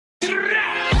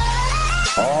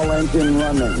engine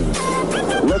running.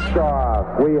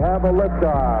 Liftoff. We have a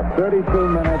liftoff. 32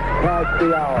 minutes past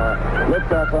the hour.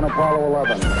 Liftoff on Apollo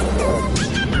 11. We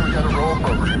got a roll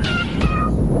program.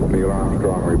 Neil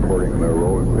Armstrong reporting the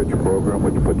roll and pitch program,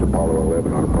 which puts Apollo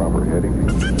 11 on a proper heading.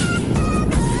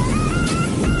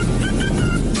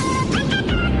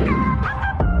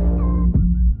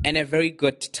 And a very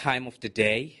good time of the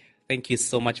day. Thank you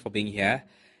so much for being here.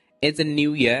 It's a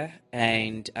new year,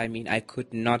 and I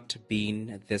could not have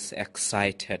been this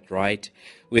excited, right?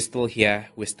 We're still here,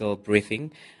 we're still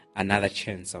breathing. Another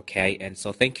chance, okay? And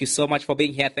so thank you so much for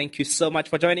being here. Thank you so much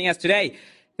for joining us today.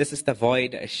 This is the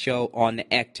Void Show on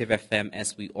Active FM,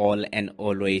 as we all and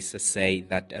always say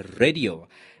that radio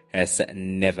has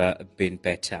never been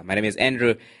better. My name is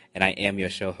Andrew, and I am your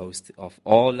show host of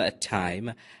all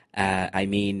time.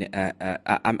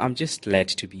 I'm just glad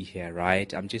to be here,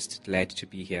 right? I'm just glad to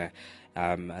be here.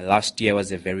 Last year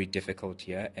was a very difficult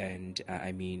year, and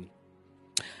a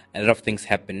lot of things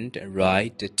happened,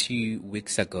 right? 2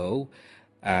 weeks ago,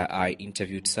 I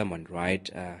interviewed someone, right?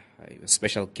 A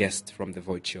special guest from the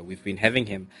Void Show. We've been having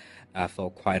him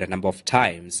for quite a number of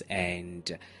times,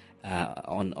 and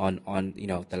on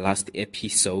the last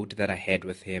episode that I had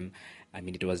with him,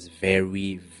 it was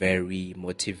very, very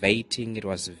motivating. It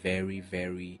was very,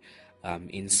 very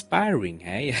inspiring.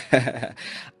 Hey,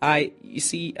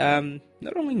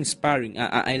 not only inspiring.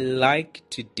 I like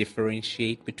to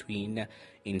differentiate between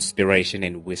inspiration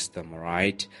and wisdom.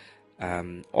 Right?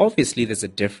 Obviously, there's a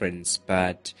difference,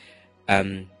 but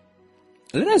let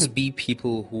us be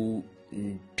people who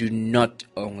not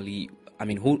only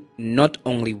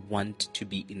want to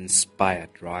be inspired,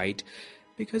 right?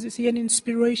 Because you see, an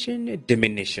inspiration, it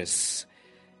diminishes.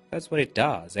 That's what it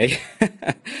does, eh?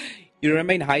 You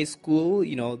remember in high school,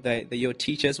 your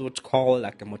teachers would call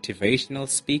like a motivational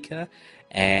speaker,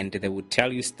 and they would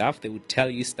tell you stuff,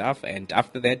 and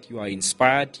after that you are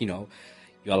inspired,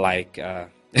 you're like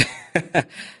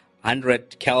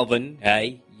 100 Kelvin,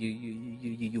 hey?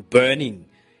 You burning,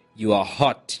 you are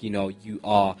hot, you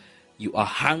are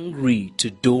hungry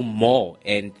to do more,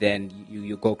 and then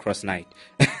you go cross night.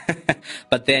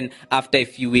 But then after a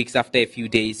few weeks, after a few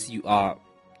days, you are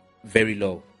very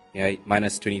low,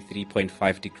 minus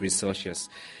 23.5 degrees Celsius.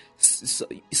 So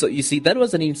you see, that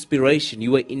was an inspiration.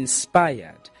 You were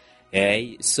inspired.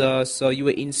 So you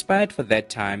were inspired for that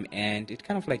time, and it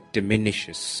kind of like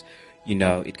diminishes.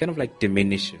 It kind of like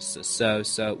diminishes. So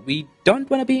we don't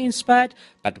want to be inspired,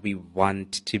 but we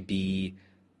want to be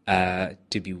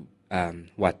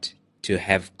to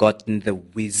have gotten the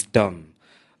wisdom,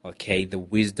 okay, the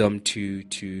wisdom to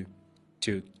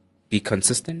be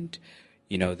consistent,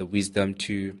 the wisdom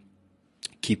to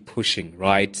keep pushing,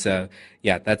 right? So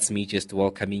yeah, that's me just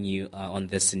welcoming you on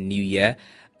this new year.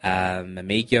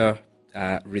 Make your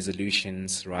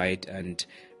resolutions, right, and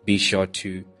be sure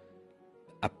to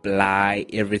apply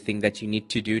everything that you need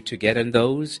to do to get on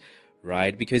those,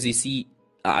 right? Because you see,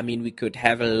 we could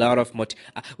have a lot of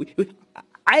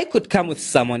I could come with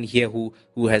someone here who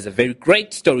has a very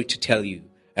great story to tell you.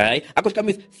 Right? I could come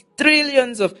with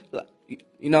trillions of,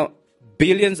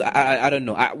 billions. I don't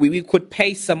know. We could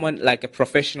pay someone like a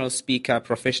professional speaker,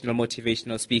 professional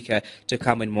motivational speaker to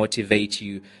come and motivate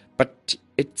you. But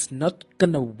it's not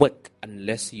going to work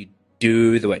unless you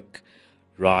do the work.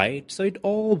 Right? So it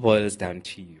all boils down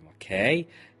to you. Okay?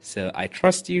 So I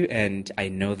trust you, and I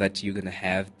know that you're going to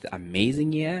have the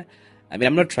amazing year.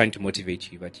 I'm not trying to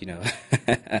motivate you, but,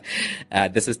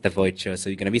 this is the Void Show, so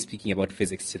you're going to be speaking about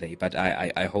physics today, but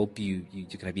I hope you're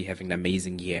going to be having an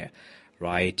amazing year,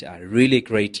 right? A really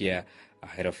great year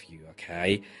ahead of you,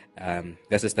 okay?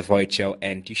 This is the Void Show,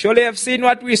 and you surely have seen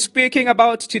what we're speaking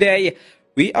about today.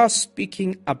 We are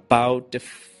speaking about the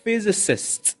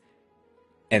physicists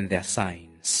and their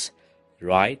science,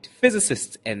 right?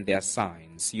 Physicists and their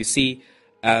science. You see,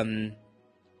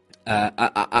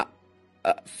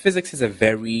 physics is a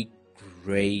very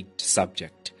great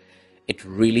subject. It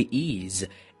really is.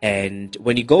 And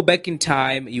when you go back in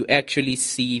time, you actually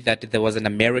see that there was an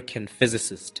American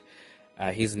physicist.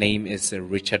 His name is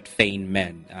Richard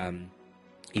Feynman.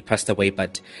 He passed away,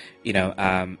 but,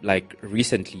 like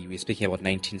recently, we're speaking about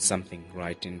 19-something,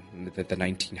 right, in the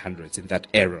 1900s, in that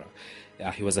era.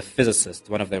 He was a physicist,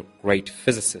 one of the great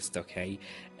physicists, okay?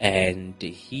 And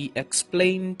he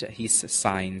explained his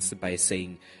science by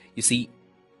saying, you see,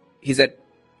 he said,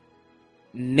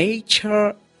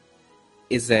 nature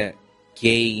is a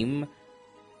game.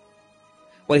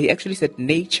 Well, he actually said,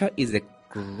 nature is a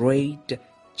great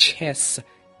chess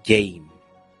game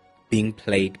being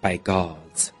played by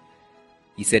gods.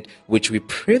 He said, which we're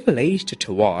privileged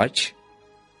to watch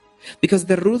because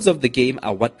the rules of the game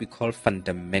are what we call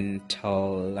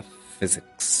fundamental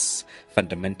physics.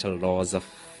 fundamental laws of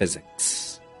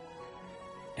physics.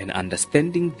 And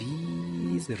understanding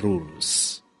these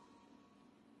rules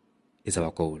is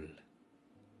our goal.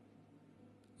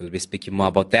 We'll be speaking more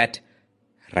about that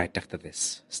right after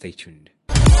this. Stay tuned.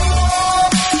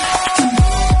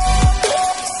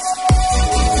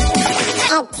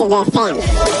 Active FM.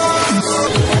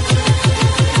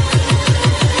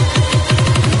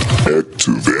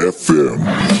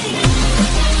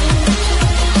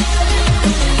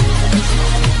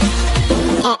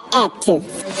 Active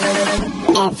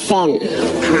FM.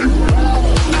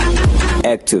 Active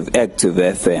FM. Active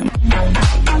FM.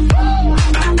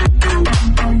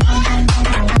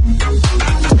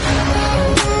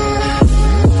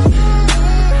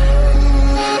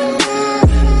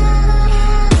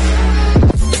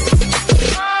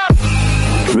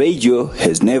 Radio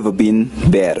has never been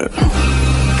better.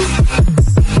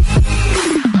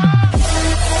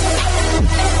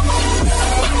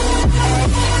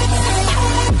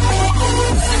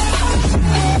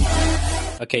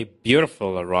 Okay,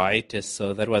 beautiful, right?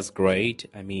 So that was great.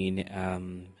 I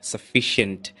mean,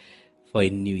 sufficient for a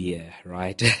new year,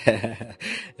 right?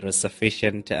 It was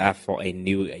sufficient for a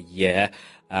new year.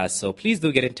 So please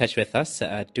do get in touch with us.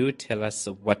 Do tell us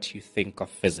what you think of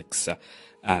physics.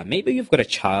 Maybe you've got a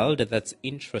child that's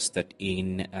interested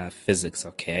in physics,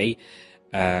 okay?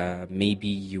 Maybe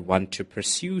you want to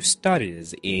pursue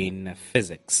studies in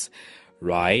physics,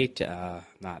 right?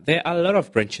 Now, there are a lot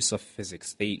of branches of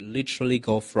physics. They literally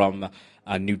go from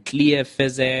nuclear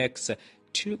physics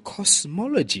to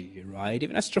cosmology, right?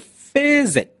 Even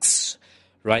astrophysics,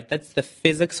 right? That's the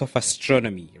physics of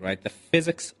astronomy, right? The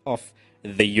physics of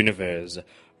the universe,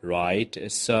 right?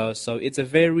 So it's a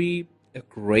very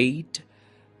great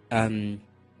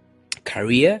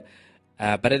career,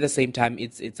 but at the same time,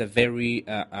 it's a very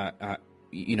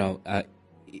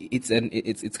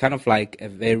it's kind of like a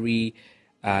very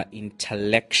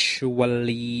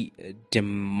intellectually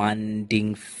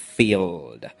demanding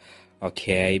field,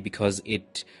 okay, because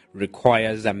it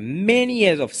requires many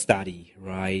years of study,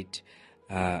 right?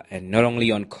 And not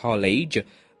only on college,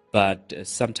 but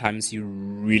sometimes you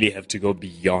really have to go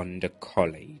beyond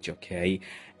college, okay?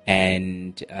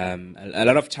 And a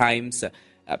lot of times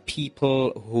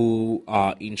people who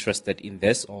are interested in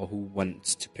this or who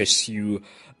wants to pursue,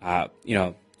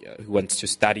 who wants to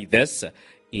study this,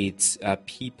 it's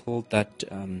people that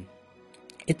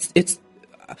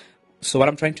so what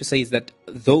I'm trying to say is that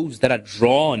those that are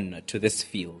drawn to this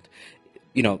field,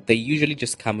 they usually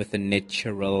just come with a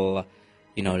natural,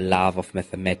 love of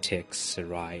mathematics,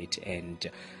 right? And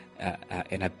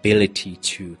an ability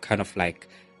to kind of like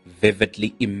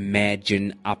vividly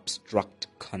imagine abstract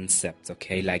concepts,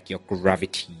 okay, like your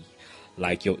gravity,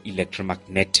 like your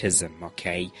electromagnetism,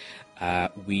 okay,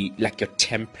 like your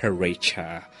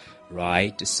temperature,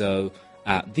 right? So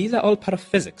these are all part of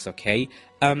physics, okay.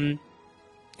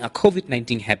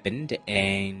 COVID-19 happened,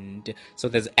 and so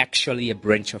there's actually a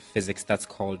branch of physics that's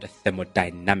called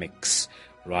thermodynamics,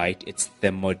 right? It's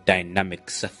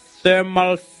thermodynamics,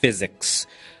 thermal physics.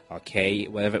 Okay,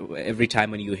 every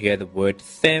time when you hear the word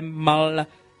thermo,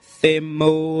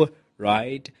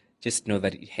 right, just know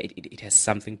that it has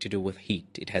something to do with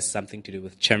heat. It has something to do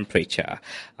with temperature.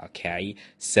 Okay,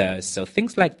 so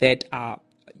things like that are,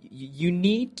 you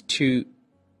need to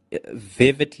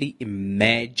vividly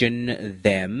imagine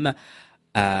them,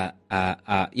 in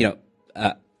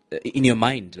your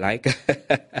mind. Like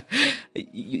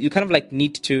you kind of like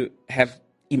need to have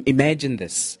imagine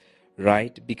this.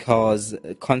 Right? Because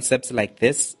concepts like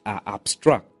this are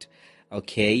abstract,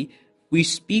 okay? We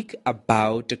speak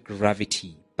about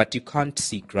gravity, but you can't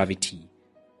see gravity.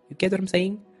 You get what I'm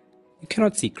saying? You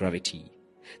cannot see gravity.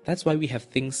 That's why we have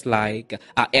things like,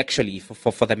 actually,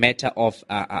 for the matter of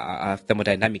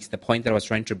thermodynamics, the point that I was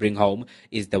trying to bring home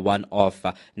is the one of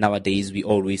nowadays we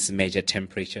always measure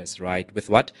temperatures, right? With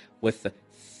what? With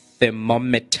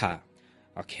thermometer,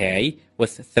 okay?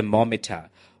 With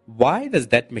thermometer. Why does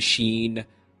that machine,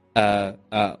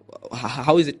 how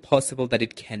is it possible that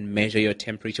it can measure your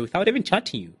temperature without even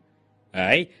charting you?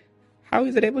 Right? How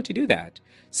is it able to do that?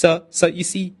 So you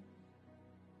see,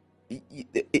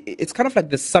 it's kind of like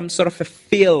there's some sort of a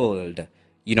field,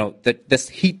 this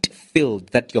heat field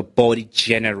that your body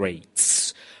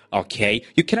generates, okay?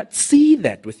 You cannot see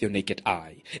that with your naked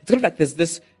eye. It's kind of like there's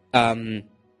this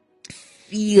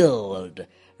field,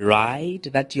 right,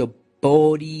 that your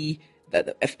body...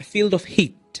 a field of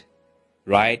heat,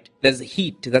 right? There's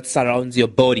heat that surrounds your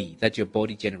body, that your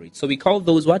body generates. So we call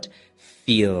those what?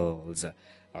 Fields,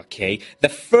 okay? The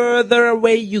further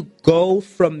away you go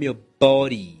from your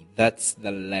body, that's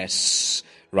the less,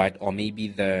 right? Or maybe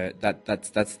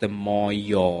that's the more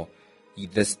your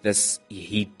this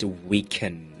heat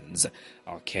weakens.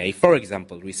 Okay, for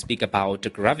example, we speak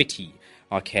about gravity.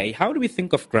 Okay, how do we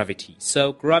think of gravity?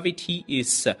 So gravity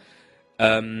is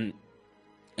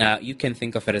you can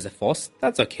think of it as a force.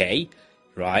 That's okay,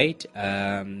 right?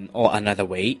 Or another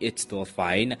way, it's still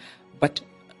fine. But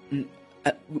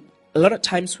a, a lot of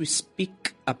times we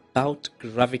speak about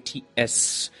gravity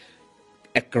as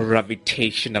a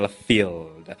gravitational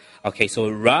field. Okay, so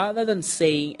rather than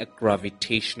saying a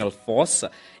gravitational force,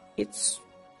 it's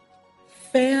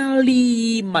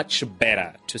fairly much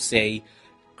better to say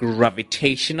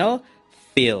gravitational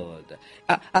field.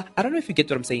 I don't know if you get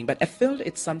what I'm saying, but a field,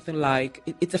 it's something like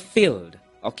it's a field.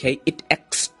 Okay, it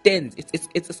extends.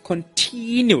 It's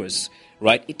continuous,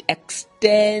 right? It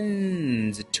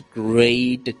extends to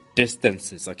great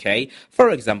distances. Okay, for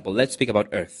example, let's speak about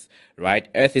Earth. Right,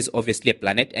 Earth is obviously a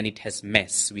planet and it has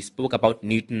mass. We spoke about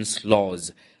Newton's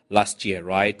laws last year,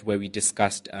 right, where we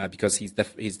discussed because he's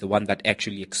the one that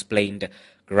actually explained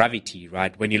gravity.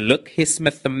 Right, when you look his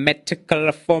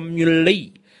mathematical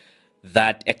formulae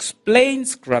that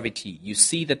explains gravity, you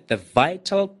see that the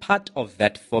vital part of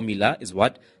that formula is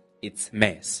what? It's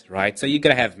mass, right? So you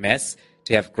gotta have mass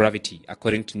to have gravity,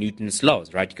 according to Newton's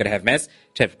laws, right? You gotta have mass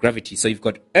to have gravity. So you've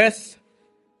got Earth,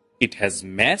 it has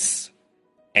mass,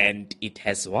 and it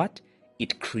has what?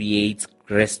 It creates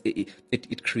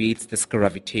it creates this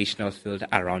gravitational field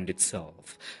around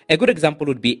itself. A good example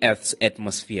would be Earth's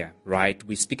atmosphere, right?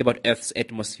 We speak about Earth's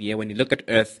atmosphere. When you look at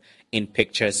Earth in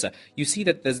pictures, you see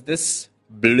that there's this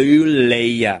blue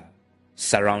layer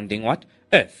surrounding what?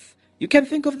 Earth. You can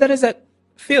think of that as a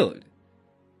field,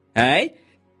 right?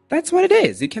 That's what it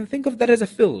is. You can think of that as a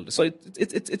field. So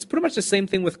it's pretty much the same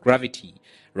thing with gravity,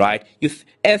 right?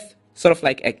 Earth sort of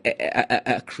like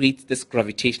creates this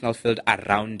gravitational field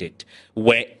around it,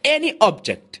 where any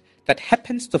object that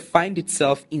happens to find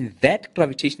itself in that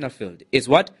gravitational field is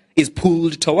what? Is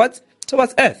pulled towards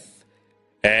Earth.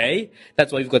 Hey?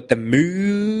 That's why you've got the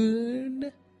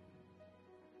moon,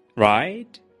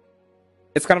 right?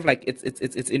 It's kind of like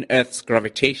it's in Earth's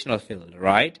gravitational field,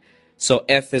 right? So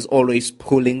Earth is always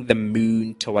pulling the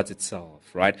moon towards itself,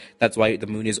 right? That's why the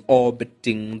moon is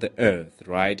orbiting the Earth,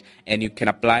 right? And you can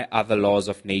apply other laws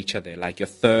of nature there, like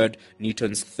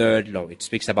Newton's third law. It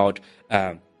speaks about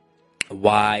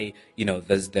why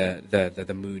there's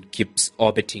the moon keeps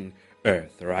orbiting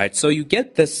Earth, right? So you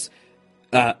get this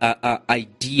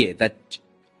idea that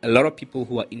a lot of people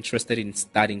who are interested in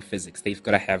studying physics, they've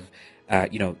got to have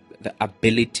the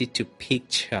ability to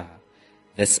picture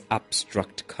this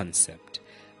abstract concept,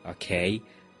 okay,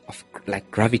 of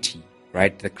like gravity,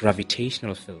 right? The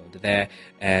gravitational field.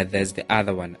 There's the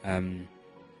other one,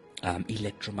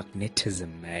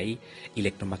 electromagnetism, eh?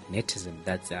 Electromagnetism.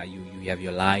 That's you have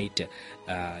your light.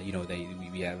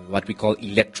 We have what we call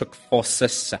electric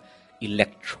forces,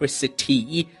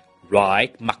 electricity,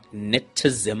 right?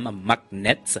 Magnetism,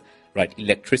 magnets, right?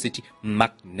 Electricity,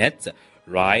 magnets,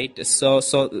 right? So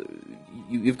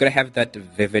you've got to have that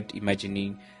vivid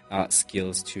imagining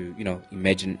skills to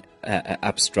imagine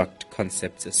abstract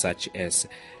concepts such as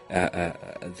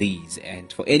these.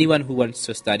 And for anyone who wants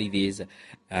to study these,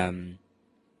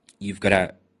 you've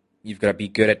got to be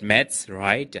good at maths,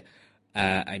 right?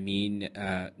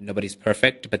 Nobody's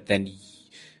perfect, but then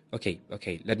okay,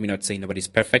 let me not say nobody's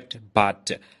perfect,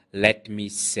 but let me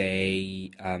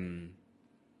say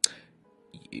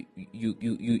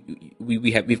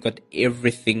we've got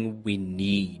everything we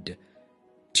need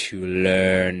to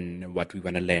learn what we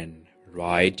want to learn,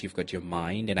 right? You've got your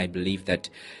mind, and I believe that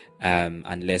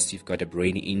unless you've got a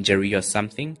brain injury or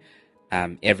something,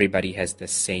 everybody has the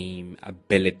same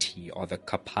ability or the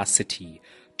capacity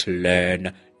to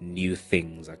learn new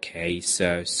things. Okay,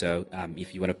 so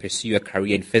if you want to pursue a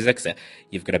career in physics,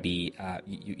 you've got to be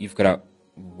you've got to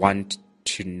want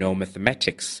to know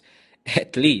mathematics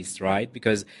at least, right?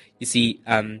 Because you see,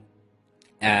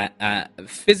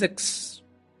 physics,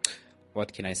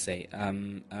 what can I say?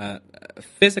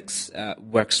 Physics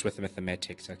works with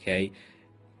mathematics, okay?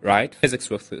 Right? Physics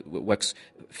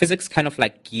kind of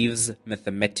like gives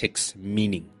mathematics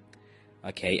meaning.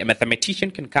 Okay, a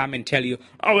mathematician can come and tell you,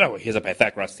 oh, well, here's a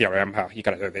Pythagoras theorem, you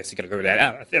gotta do this, you gotta do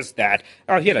that, there's that,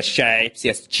 here are shapes,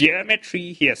 here's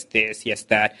geometry, here's this, here's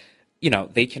that.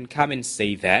 They can come and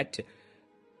say that,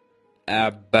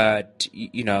 but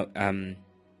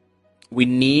we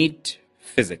need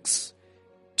physics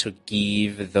to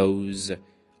give those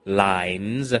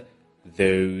lines,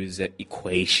 those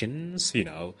equations,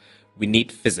 we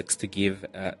need physics to give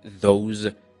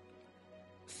those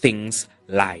things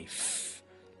life,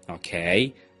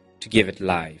 okay, to give it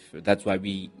life. That's why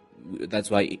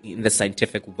in the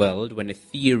scientific world, when a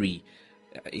theory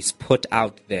is put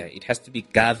out there, it has to be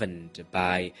governed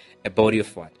by a body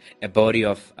of what? A body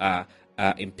of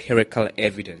empirical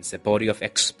evidence, a body of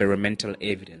experimental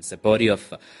evidence, a body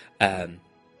of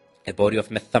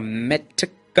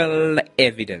mathematical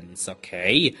evidence.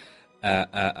 Okay.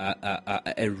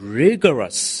 A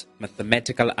rigorous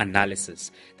mathematical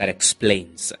analysis that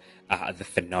explains the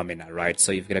phenomena, right?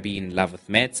 So if you're going to be in love with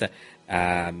maths,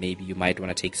 maybe you might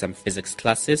want to take some physics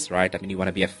classes, right? I mean, you want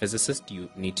to be a physicist, you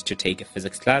need to take a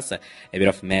physics class, a bit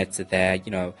of maths there,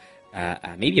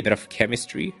 maybe a bit of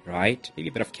chemistry, right? Maybe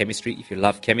a bit of chemistry if you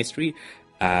love chemistry,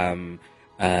 and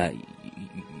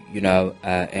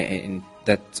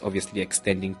that's obviously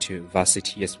extending to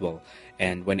varsity as well.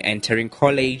 And when entering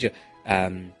college,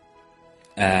 a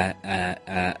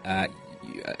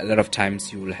lot of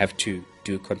times you will have to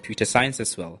do computer science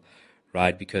as well,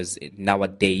 right? Because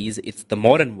nowadays it's the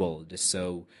modern world.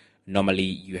 So normally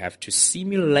you have to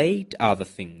simulate other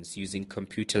things using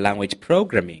computer language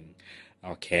programming.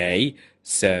 Okay,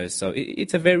 so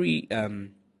it's a very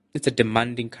it's a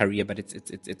demanding career, but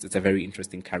it's a very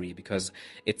interesting career because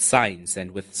it's science,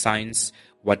 and with science,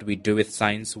 what we do with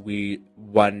science, we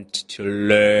want to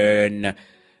learn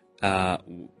we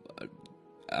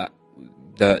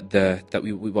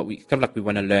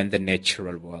want to learn the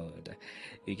natural world.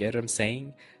 You get what I'm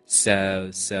saying?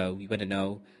 So we want to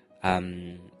know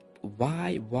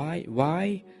why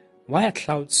are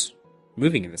clouds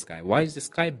moving in the sky? Why is the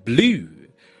sky blue?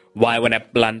 Why when I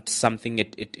plant something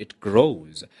it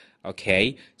grows?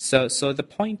 Okay, so the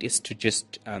point is to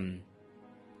just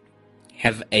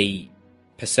have a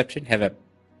perception, have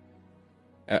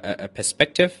a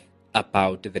perspective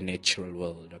about the natural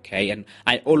world. Okay, and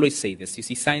I always say this, you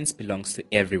see, science belongs to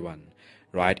everyone,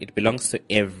 right? It belongs to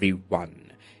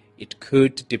everyone. It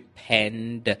could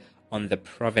depend on the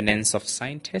provenance of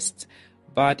scientists,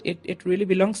 but it really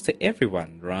belongs to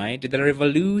everyone, right? The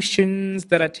revolutions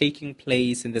that are taking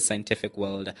place in the scientific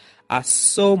world are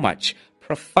so much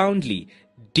profoundly,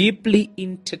 deeply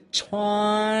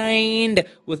intertwined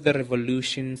with the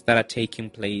revolutions that are taking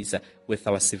place with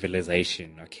our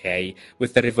civilization, okay?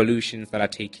 With the revolutions that are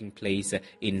taking place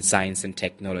in science and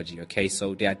technology, okay?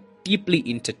 So they are deeply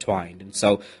intertwined. And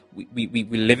so we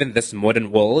live in this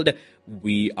modern world.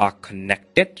 We are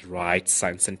connected, right?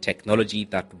 Science and technology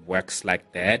that works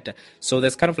like that. So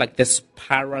there's kind of like this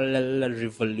parallel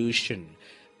revolution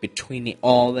between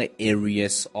all the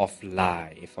areas of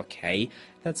life, okay?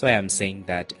 That's why I'm saying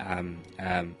that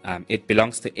it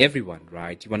belongs to everyone,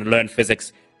 right? You want to learn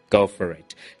physics, go for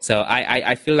it. So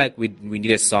I feel like we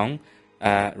need a song,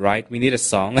 right? We need a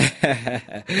song.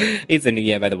 It's a new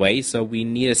year, by the way, so we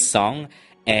need a song,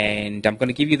 and I'm going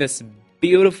to give you this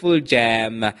beautiful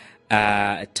jam,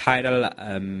 tidal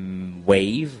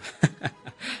wave.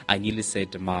 I nearly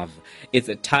said Marv. It's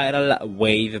a tidal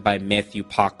wave by Matthew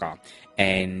Parker.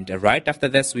 And right after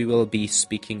this, we will be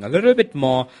speaking a little bit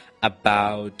more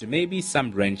about maybe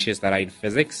some branches that are in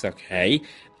physics, okay?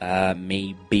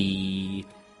 Maybe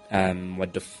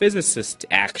what the physicists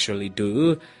actually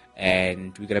do.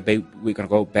 And we're gonna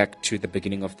go back to the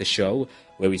beginning of the show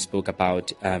where we spoke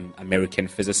about American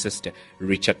physicist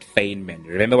Richard Feynman.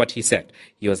 Remember what he said?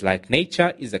 He was like,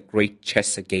 nature is a great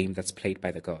chess game that's played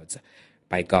by the gods.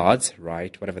 By gods,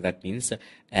 right? Whatever that means,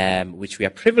 which we are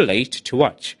privileged to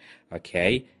watch.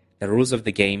 Okay, the rules of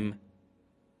the game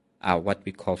are what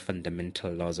we call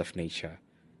fundamental laws of nature.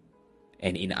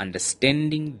 And in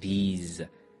understanding these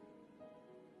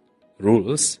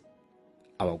rules,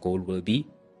 our goal will be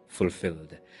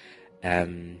fulfilled.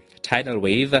 Tidal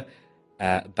Wave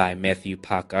by Matthew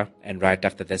Parker. And right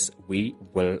after this, we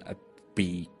will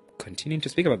be continuing to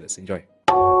speak about this. Enjoy.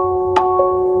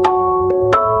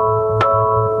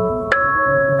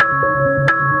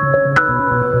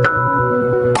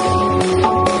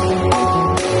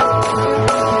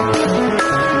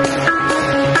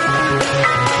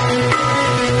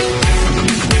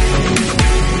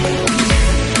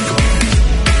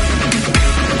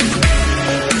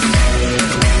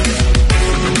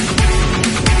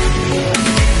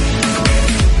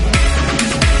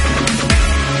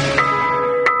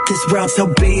 World so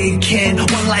big, can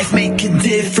one life make a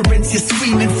difference? You're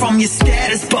screaming from your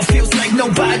status, but feels like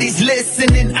nobody's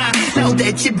listening. I know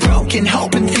that you're broken,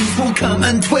 hoping things will come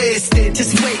untwisted.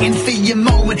 Just waiting for your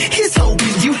moment, here's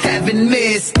hoping you haven't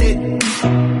missed it.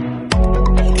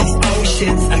 These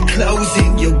oceans are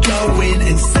closing, you're going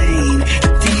insane. The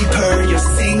deeper you're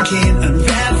sinking,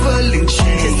 unraveling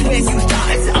chains. Just when you thought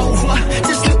it's over,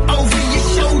 just look over your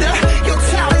shoulder. Your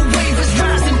tidal wave is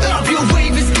rising up, your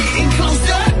wave is getting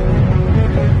closer.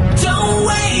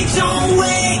 Don't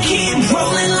wait, keep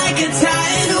rolling like a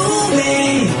tidal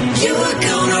wave. You are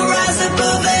gonna rise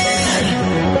above it.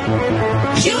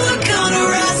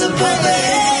 above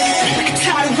it. Like a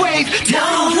tidal wave,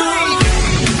 tidal wave.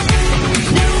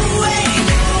 No way,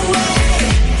 no way.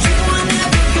 You are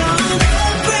never gonna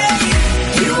break.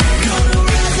 You are gonna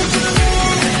rise above it.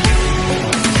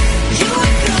 You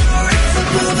are gonna rise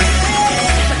above it.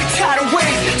 Like a tidal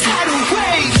wave, tidal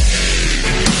wave.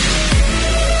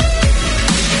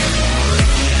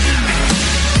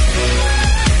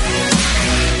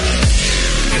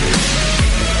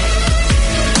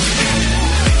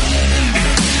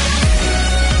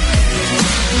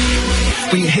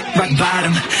 When you hit rock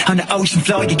bottom on the ocean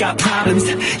floor, you got problems.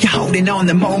 You're holding on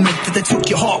the moment that they took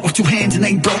your heart with two hands and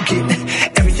ain't broke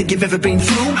it. Everything you've ever been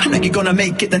through, I know you're gonna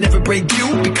make it. They never break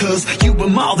you because you were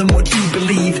more than what you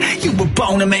believe. You were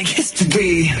born to make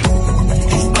history.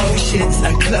 These oceans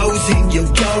are closing, you're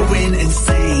going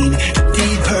insane.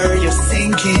 Deeper, you're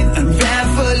sinking,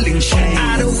 unraveling chains.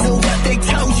 I don't know what they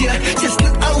told you, just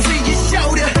look over your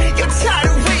shoulder. Your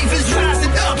tidal wave is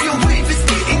rising up, your wave is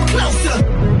getting closer.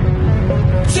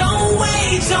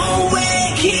 Don't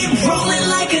wait, keep rolling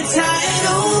like a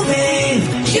tidal wave.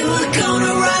 You are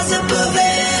gonna rise above it.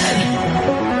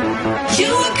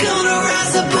 You are gonna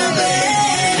rise above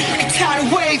it. Like a tidal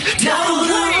wave, tidal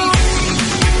wave.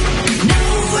 No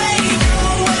way, no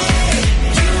way.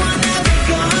 You are never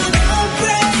gonna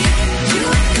break. You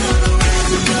are gonna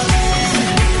rise above it.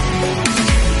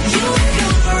 You are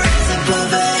gonna rise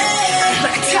above it.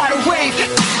 Like a tidal wave.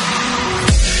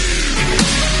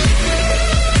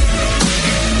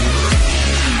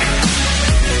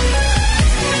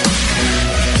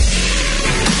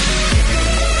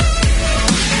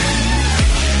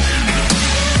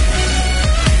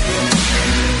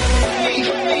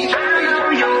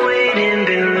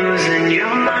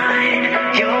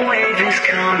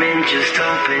 Just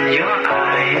open your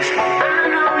eyes. I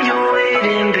know you're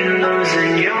waiting, been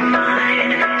losing your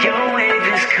mind. Your wave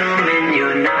is coming,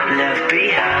 you're not left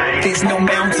behind. There's no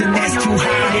mountain that's too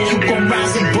high. You gon'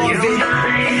 rise above it.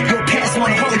 Your past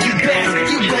won't hold you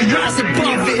back. You gon' rise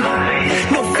above it.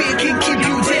 No fear can keep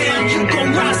you down. You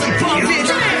gon' rise above it.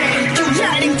 You're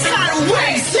riding tidal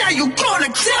waves. Now you gonna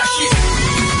crush it.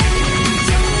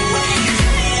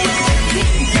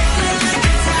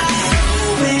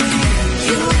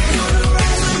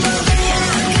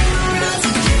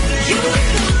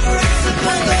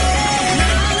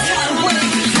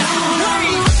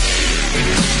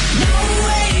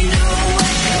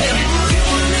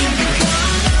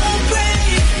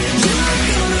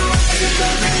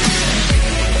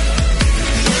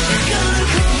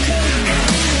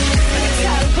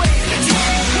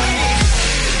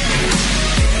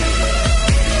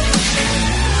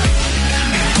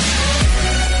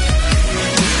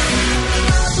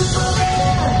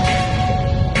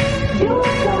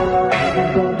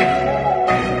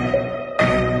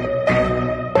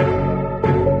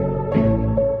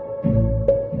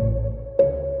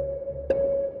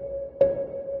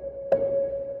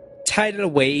 Tidal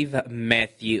Wave,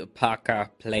 Matthew Parker,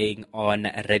 playing on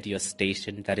a radio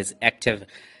station that is active.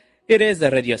 It is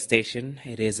a radio station,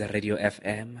 it is a radio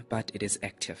FM, but it is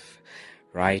active,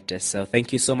 right? So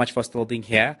thank you so much for still being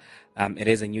here. It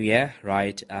is a new year,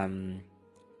 right?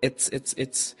 It's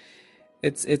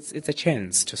a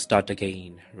chance to start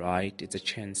again, right? It's a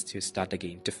chance to start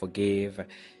again, to forgive,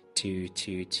 to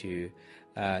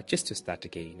just to start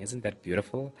again. Isn't that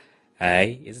beautiful?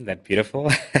 Hey, isn't that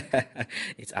beautiful?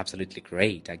 It's absolutely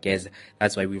great. I guess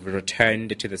that's why we've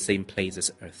returned to the same place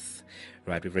as Earth,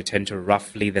 right? We've returned to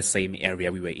roughly the same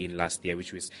area we were in last year,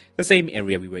 which was the same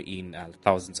area we were in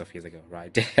thousands of years ago,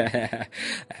 right?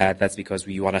 That's because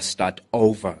we want to start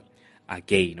over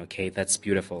again, okay? That's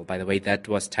beautiful. By the way, that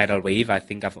was Tidal Wave. I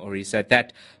think I've already said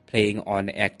that. Playing on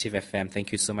Active FM.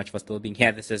 Thank you so much for still being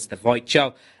here. This is The Void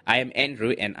Show. I am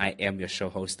Andrew, and I am your show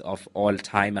host of all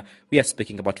time. We are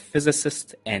speaking about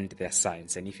physicists and their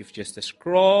science. And if you've just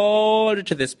scrolled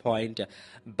to this point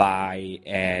by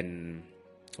an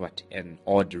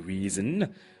odd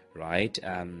reason, right?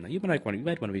 You might want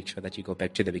to make sure that you go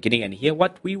back to the beginning and hear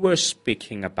what we were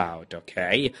speaking about,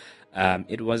 okay?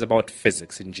 It was about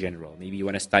physics in general. Maybe you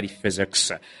want to study physics.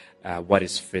 What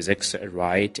is physics,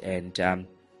 right? And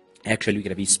actually, we're going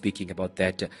to be speaking about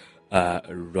that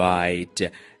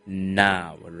right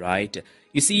now, right?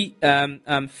 You see,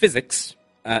 physics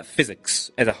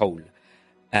as a whole,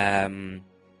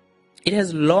 it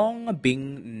has long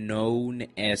been known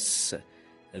as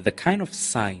the kind of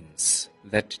science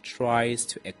that tries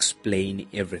to explain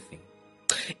everything.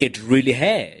 It really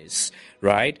has,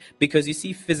 right? Because you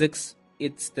see, physics,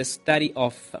 it's the study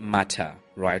of matter,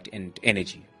 right, and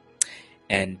energy.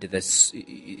 And this,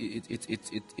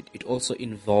 it also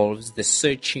involves the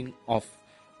searching of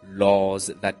laws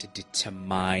that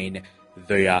determine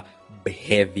their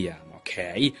behavior.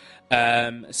 Okay,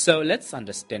 so let's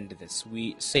understand this.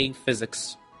 We saying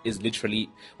physics is literally,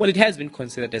 well, it has been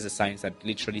considered as a science that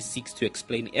literally seeks to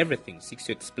explain everything, seeks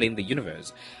to explain the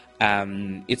universe.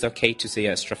 It's okay to say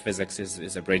astrophysics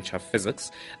is a branch of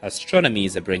physics. Astronomy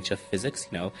is a branch of physics.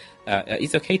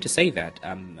 It's okay to say that.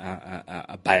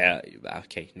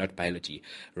 Not biology,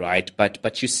 right?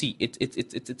 But you see,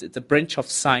 it's a branch of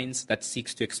science that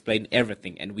seeks to explain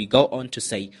everything. And we go on to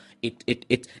say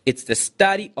it's the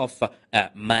study of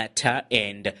matter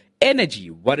and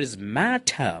energy. What is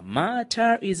matter?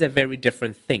 Matter is a very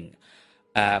different thing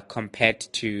compared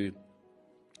to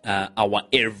our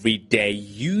everyday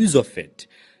use of it.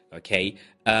 Okay,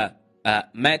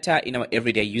 matter in our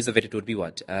everyday use of it would be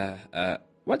what?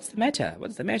 What's the matter?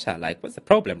 What's the matter? Like, what's the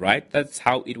problem, right? That's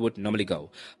how it would normally go.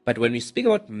 But when we speak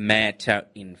about matter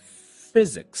in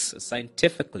physics,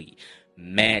 scientifically,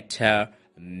 matter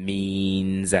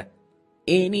means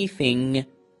anything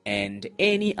and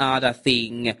any other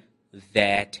thing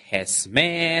that has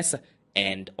mass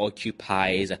and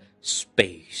occupies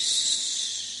space.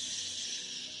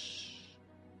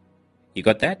 You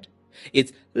got that?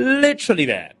 It's literally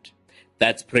that.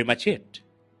 That's pretty much it.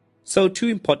 So two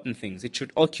important things. It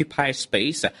should occupy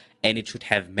space and it should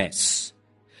have mass.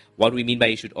 What do we mean by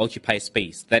it should occupy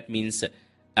space? That means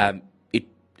in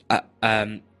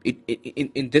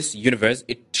this universe,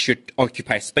 it should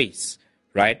occupy space,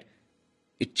 right?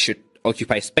 It should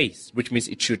occupy space, which means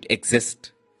it should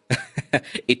exist.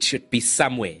 It should be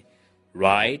somewhere,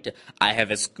 right? I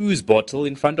have a squeeze bottle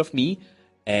in front of me,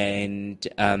 and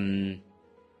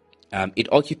it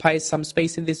occupies some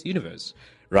space in this universe,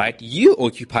 right? You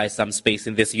occupy some space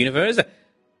in this universe.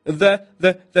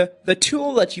 The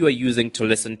tool that you are using to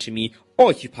listen to me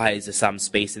occupies some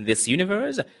space in this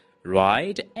universe,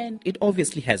 right? And it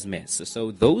obviously has mass.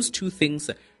 So those two things,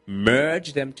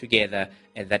 merge them together,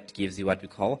 and that gives you what we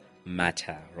call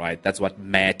matter, right? That's what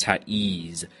matter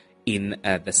is in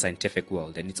the scientific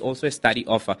world. And it's also a study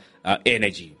of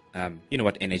energy. You know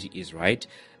what energy is, right?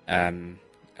 In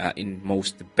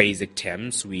most basic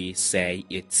terms, we say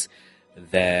it's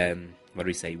the, what do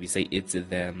we say? We say it's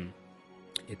the,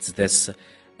 it's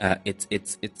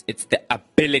the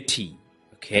ability,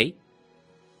 okay?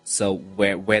 So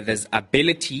where there's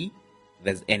ability,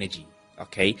 there's energy,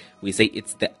 okay? We say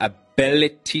it's the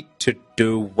ability to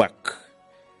do work,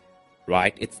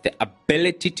 right? It's the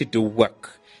ability to do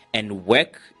work. And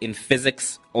work in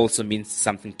physics also means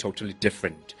something totally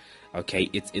different, okay?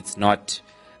 It's not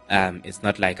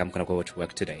like I'm gonna go to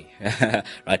work today,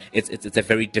 right? It's a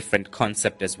very different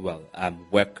concept as well.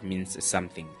 Work means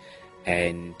something,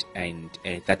 and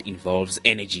that involves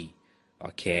energy,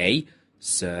 okay?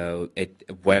 So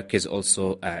work is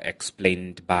also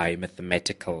explained by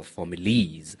mathematical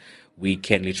formulas. We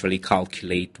can literally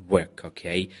calculate work,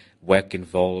 okay? Work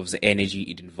involves energy,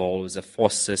 it involves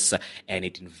forces, and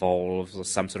it involves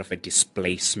some sort of a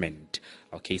displacement.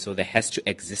 Okay, so there has to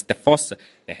exist the force,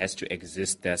 there has to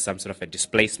exist some sort of a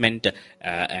displacement,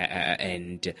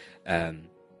 and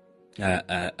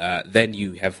then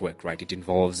you have work, right? It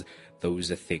involves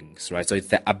those things, right? So it's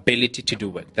the ability to do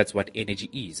work. That's what energy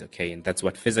is, okay? And that's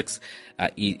what physics,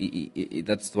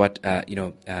 that's what,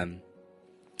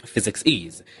 physics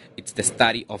is. It's the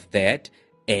study of that,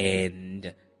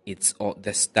 and it's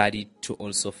the study to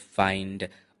also find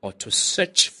or to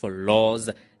search for laws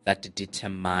that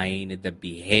determine the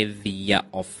behavior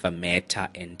of matter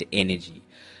and energy.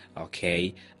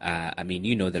 Okay, I mean,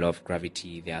 you know the law of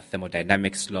gravity. There are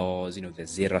thermodynamics laws. You know the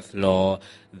zeroth law,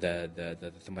 the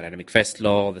thermodynamic first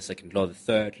law, the second law, the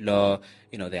third law.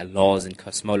 You know there are laws in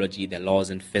cosmology. There are laws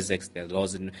in physics. There are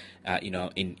laws in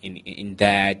in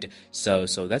that. So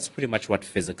that's pretty much what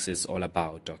physics is all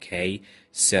about. Okay,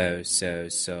 so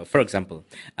for example,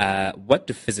 what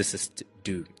do physicists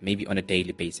do? Maybe on a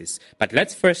daily basis. But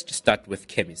let's first start with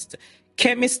chemists.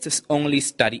 Chemists only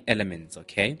study elements.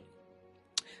 Okay.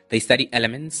 They study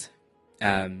elements.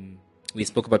 We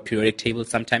spoke about periodic tables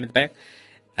sometime back.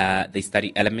 They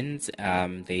study elements.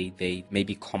 They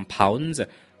maybe compounds,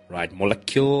 right?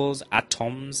 Molecules,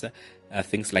 atoms,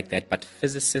 things like that. But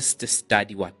physicists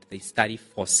study what? They study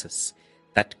forces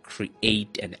that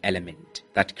create an element,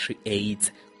 that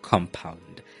creates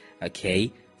compound.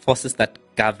 Okay, forces that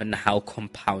govern how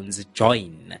compounds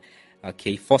join.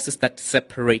 Okay, forces that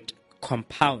separate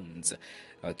compounds.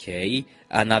 Okay,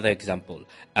 another example.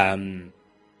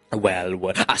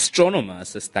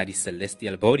 Astronomers study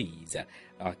celestial bodies.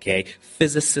 Okay,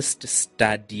 physicists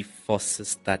study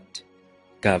forces that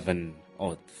govern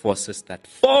or forces that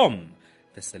form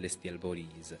the celestial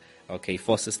bodies. Okay,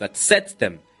 forces that set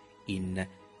them in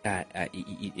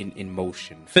in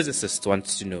motion. Physicists want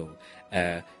to know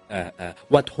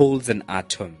what holds an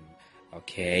atom.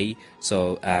 Okay,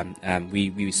 so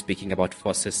we were speaking about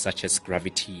forces such as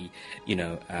gravity,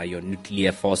 your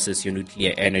nuclear forces, your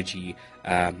nuclear energy,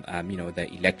 the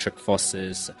electric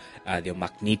forces, your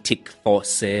magnetic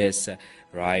forces,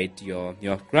 right?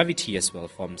 Your gravity as well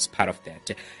forms part of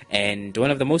that. And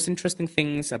one of the most interesting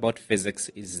things about physics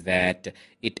is that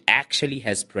it actually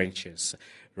has branches,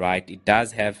 right? It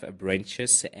does have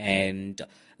branches, and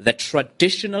the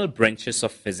traditional branches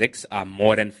of physics are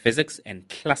modern physics and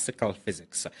classical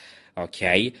physics.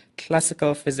 Okay,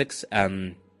 classical physics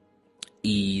it's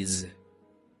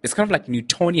kind of like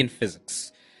Newtonian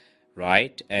physics,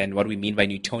 right? And what we mean by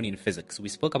Newtonian physics, we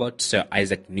spoke about Sir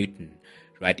Isaac Newton,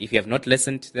 right? If you have not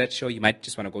listened to that show, you might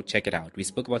just want to go check it out. We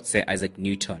spoke about Sir Isaac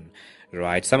Newton,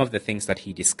 right? Some of the things that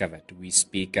he discovered. We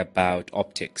speak about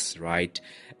optics, right?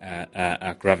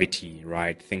 Gravity,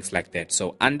 right? Things like that.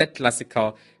 So under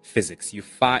classical physics, you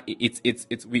find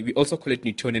we also call it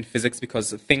Newtonian physics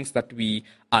because things that we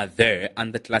are there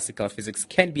under classical physics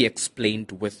can be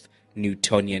explained with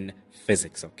Newtonian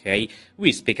physics. Okay,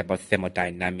 we speak about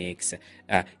thermodynamics,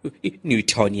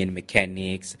 Newtonian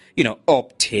mechanics,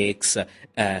 optics,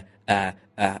 what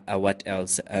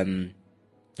else?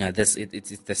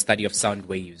 It's the study of sound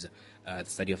waves. The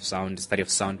study of sound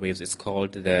waves is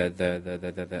called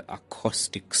the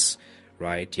acoustics,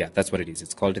 right? Yeah, that's what it is.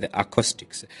 It's called the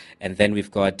acoustics. And then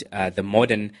we've got the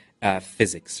modern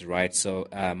physics, right? So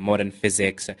modern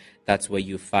physics, that's where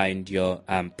you find your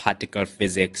particle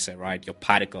physics, right? Your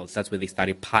particles, that's where they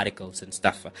study particles and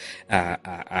stuff.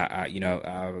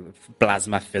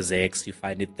 Plasma physics, you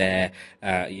find it there.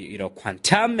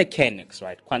 Quantum mechanics,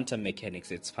 right? Quantum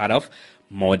mechanics, it's part of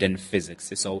modern physics.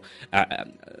 So a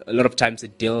lot of times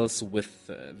it deals with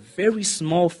very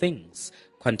small things.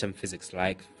 Quantum physics,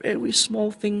 like very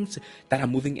small things that are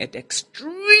moving at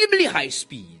extremely high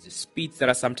speeds that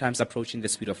are sometimes approaching the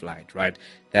speed of light, right?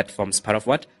 That forms part of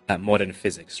what? Modern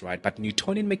physics, right? But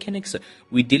Newtonian mechanics,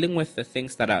 we're dealing with the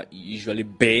things that are usually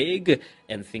big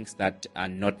and things that are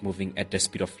not moving at the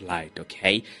speed of light,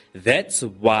 okay? That's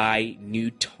why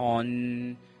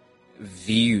Newton's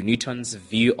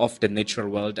view of the natural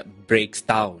world breaks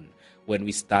down when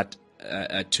we start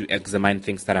to examine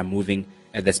things that are moving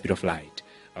at the speed of light.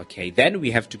 Okay, then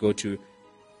we have to go to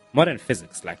modern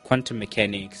physics like quantum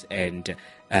mechanics and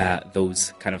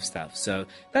those kind of stuff. So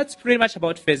that's pretty much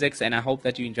about physics, and I hope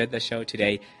that you enjoyed the show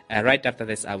today. Right after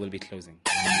this, I will be closing.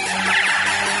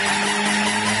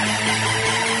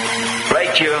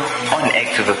 Right here on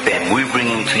Active FM, we're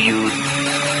bringing to you...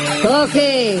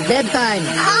 Okay, bedtime.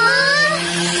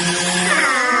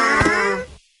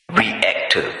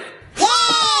 Reactive.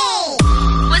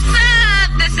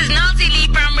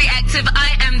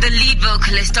 I am the lead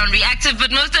vocalist on Reactive,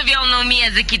 but most of y'all know me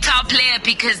as a guitar player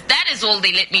because that is all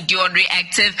they let me do on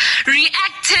Reactive.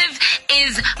 Reactive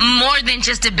is more than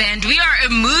just a band. We are a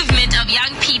movement of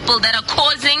young people that are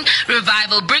causing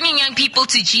revival, bringing young people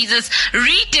to Jesus,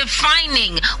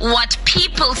 redefining what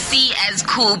people see as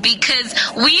cool, because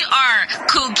we are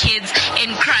cool kids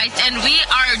in Christ and we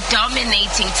are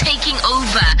dominating, taking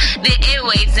over the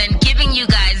airwaves and giving you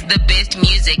guys the best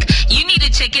music. You need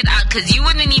to check it out because you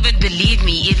wouldn't even believe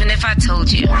me even if I told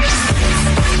you.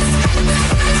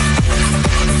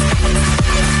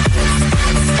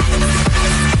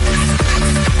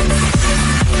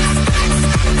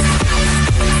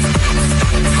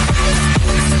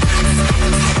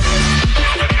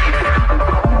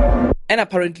 And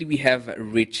apparently we have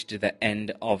reached the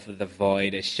end of the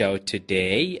Void show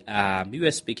today. We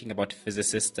were speaking about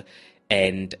physicists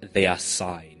and their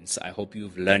science. I hope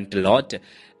you've learned a lot.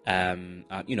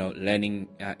 Learning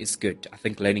is good. I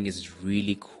think learning is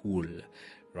really cool,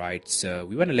 right? So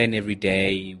we want to learn every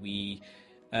day.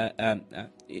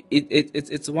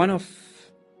 It's one of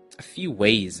a few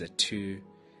ways to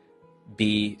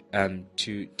be to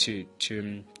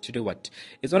do what?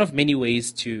 It's one of many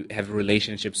ways to have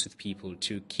relationships with people,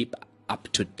 to keep up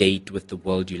to date with the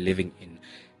world you're living in,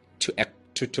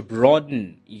 to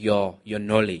broaden your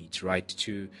knowledge, right?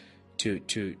 To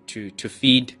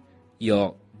feed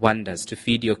your wonders, to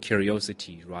feed your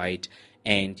curiosity, right?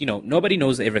 And nobody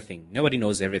knows everything,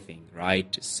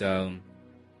 right? So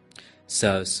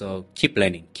keep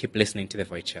learning, keep listening to the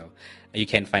Void Show. You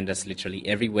can find us literally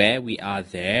everywhere. We are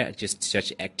there. Just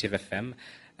search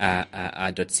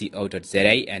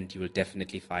activefm.co.za and you will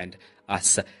definitely find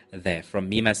us there. From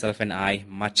me, myself, and I,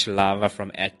 much love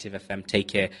from Active FM. Take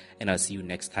care, and I'll see you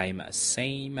next time,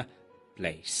 same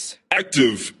place.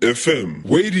 Active FM.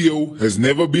 Radio has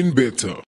never been better.